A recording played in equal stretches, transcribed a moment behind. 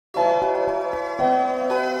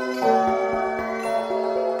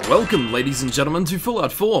Welcome ladies and gentlemen to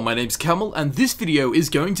Fallout 4, my name's Camel and this video is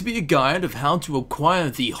going to be a guide of how to acquire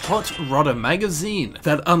the Hot Rodder magazine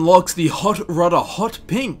that unlocks the Hot Rodder Hot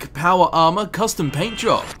Pink Power Armor custom paint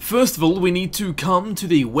job. First of all, we need to come to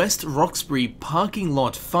the West Roxbury Parking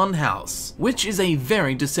Lot Funhouse, which is a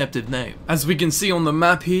very deceptive name. As we can see on the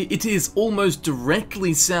map here, it is almost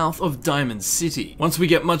directly south of Diamond City. Once we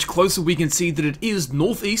get much closer, we can see that it is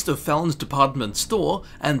northeast of Fallon's department store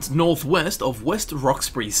and northwest of West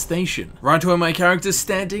Roxbury Station, right where my character's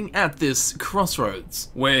standing at this crossroads.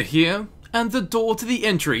 We're here, and the door to the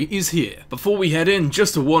entry is here. Before we head in,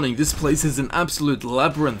 just a warning, this place is an absolute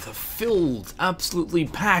labyrinth, filled, absolutely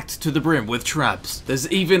packed to the brim with traps.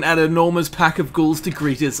 There's even an enormous pack of ghouls to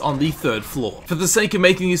greet us on the 3rd floor. For the sake of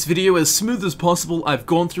making this video as smooth as possible, I've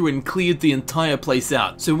gone through and cleared the entire place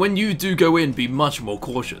out, so when you do go in, be much more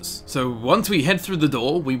cautious. So once we head through the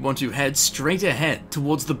door, we want to head straight ahead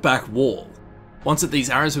towards the back wall. Once at these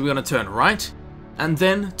arrows, we're going to turn right, and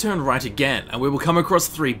then turn right again, and we will come across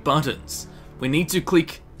 3 buttons. We need to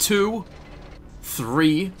click 2,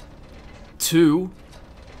 3, 2,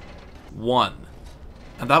 1.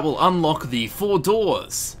 And that will unlock the 4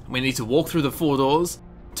 doors. We need to walk through the 4 doors,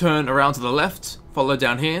 turn around to the left, follow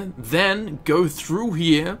down here, then go through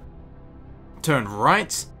here, turn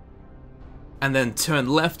right, and then turn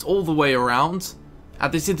left all the way around.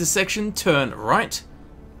 At this intersection, turn right,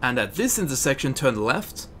 and at this intersection turn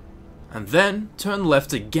left, and then turn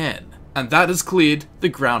left again. And that has cleared the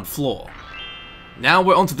ground floor. Now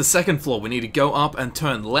we're onto the 2nd floor. We need to go up and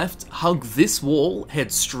turn left, hug this wall,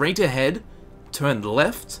 head straight ahead, turn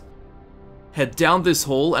left, head down this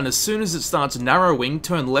hall, and as soon as it starts narrowing,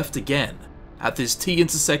 turn left again. At this T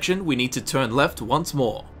intersection, we need to turn left once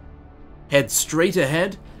more. Head straight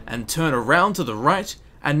ahead, and turn around to the right,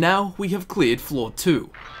 and now we have cleared floor 2.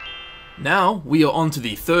 Now we are on to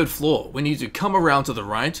the 3rd floor. We need to come around to the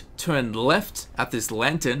right, turn left at this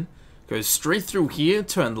lantern, go straight through here,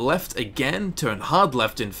 turn left again, turn hard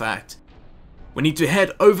left in fact. We need to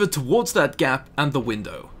head over towards that gap and the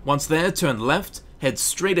window. Once there, turn left, head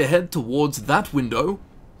straight ahead towards that window,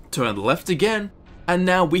 turn left again, and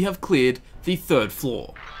now we have cleared the 3rd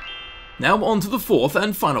floor. Now on to the 4th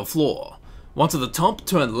and final floor. Once at the top,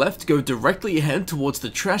 turn left, go directly ahead towards the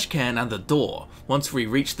trash can and the door. Once we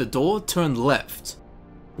reach the door, turn left.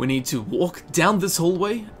 We need to walk down this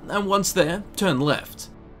hallway, and once there, turn left.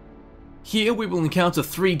 Here we will encounter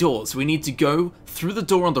 3 doors. We need to go through the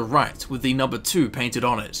door on the right with the number 2 painted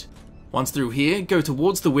on it. Once through here, go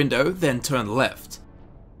towards the window, then turn left.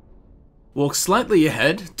 Walk slightly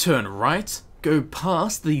ahead, turn right, go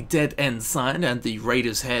past the dead end sign and the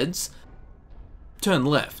raiders' heads, turn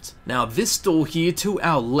left. Now this door here to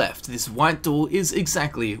our left, this white door, is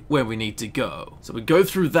exactly where we need to go. So we go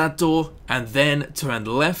through that door and then turn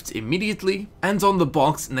left immediately, and on the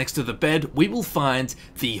box next to the bed we will find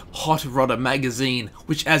the Hot Rodder magazine,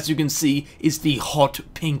 which as you can see is the Hot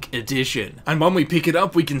Pink edition. And when we pick it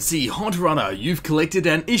up we can see Hot Rodder, you've collected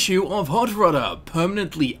an issue of Hot Rodder.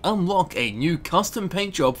 Permanently unlock a new custom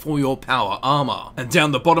paint job for your power armor. And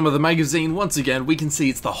down the bottom of the magazine once again we can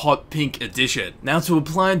see it's the Hot Pink edition. Now to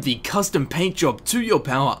apply the custom paint job to your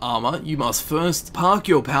power armor, you must first park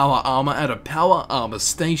your power armor at a power armor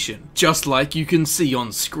station, just like you can see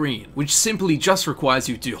on screen, which simply just requires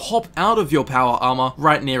you to hop out of your power armor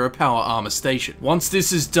right near a power armor station. Once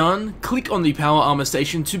this is done, click on the power armor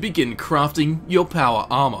station to begin crafting your power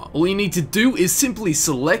armor. All you need to do is simply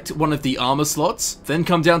select one of the armor slots, then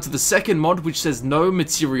come down to the 2nd mod which says no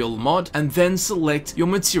material mod, and then select your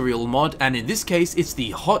material mod, and in this case it's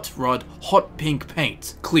the Hot Rod Hot Pink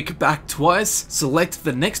paint. Click back twice, select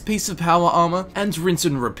the next piece of power armor, and rinse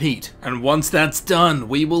and repeat. And once that's done,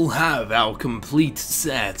 we will have our complete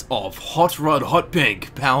set of Hot Rod Hot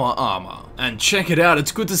Pink power armor. And check it out,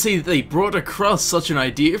 it's good to see that they brought across such an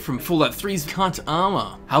idea from Fallout 3's cut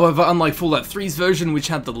armor. However, unlike Fallout 3's version which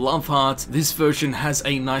had the love heart, this version has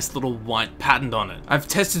a nice little white pattern on it. I've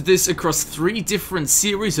tested this across 3 different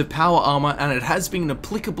series of power armor and it has been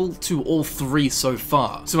applicable to all 3 so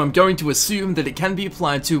far. So I'm going to assume that it can be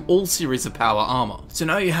applied to all series of power armor. So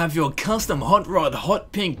now you have your custom Hot Rod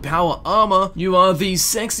Hot Pink power armor. You are the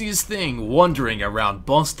sexiest thing wandering around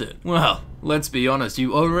Boston. Well, let's be honest,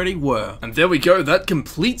 you already were. And there we go, that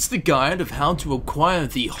completes the guide of how to acquire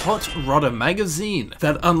the Hot Rodder magazine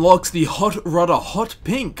that unlocks the Hot Rodder Hot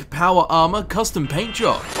Pink power armor custom paint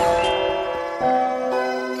job.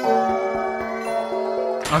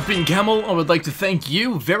 I've been Camel. I would like to thank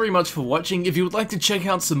you very much for watching. If you would like to check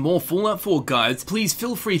out some more Fallout 4 guides, please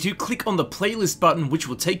feel free to click on the playlist button, which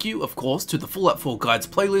will take you, of course, to the Fallout 4 guides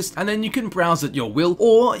playlist, and then you can browse at your will,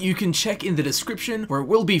 or you can check in the description where it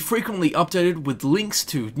will be frequently updated with links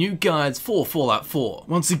to new guides for Fallout 4.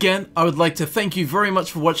 Once again, I would like to thank you very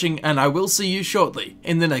much for watching, and I will see you shortly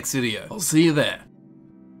in the next video. I'll see you there.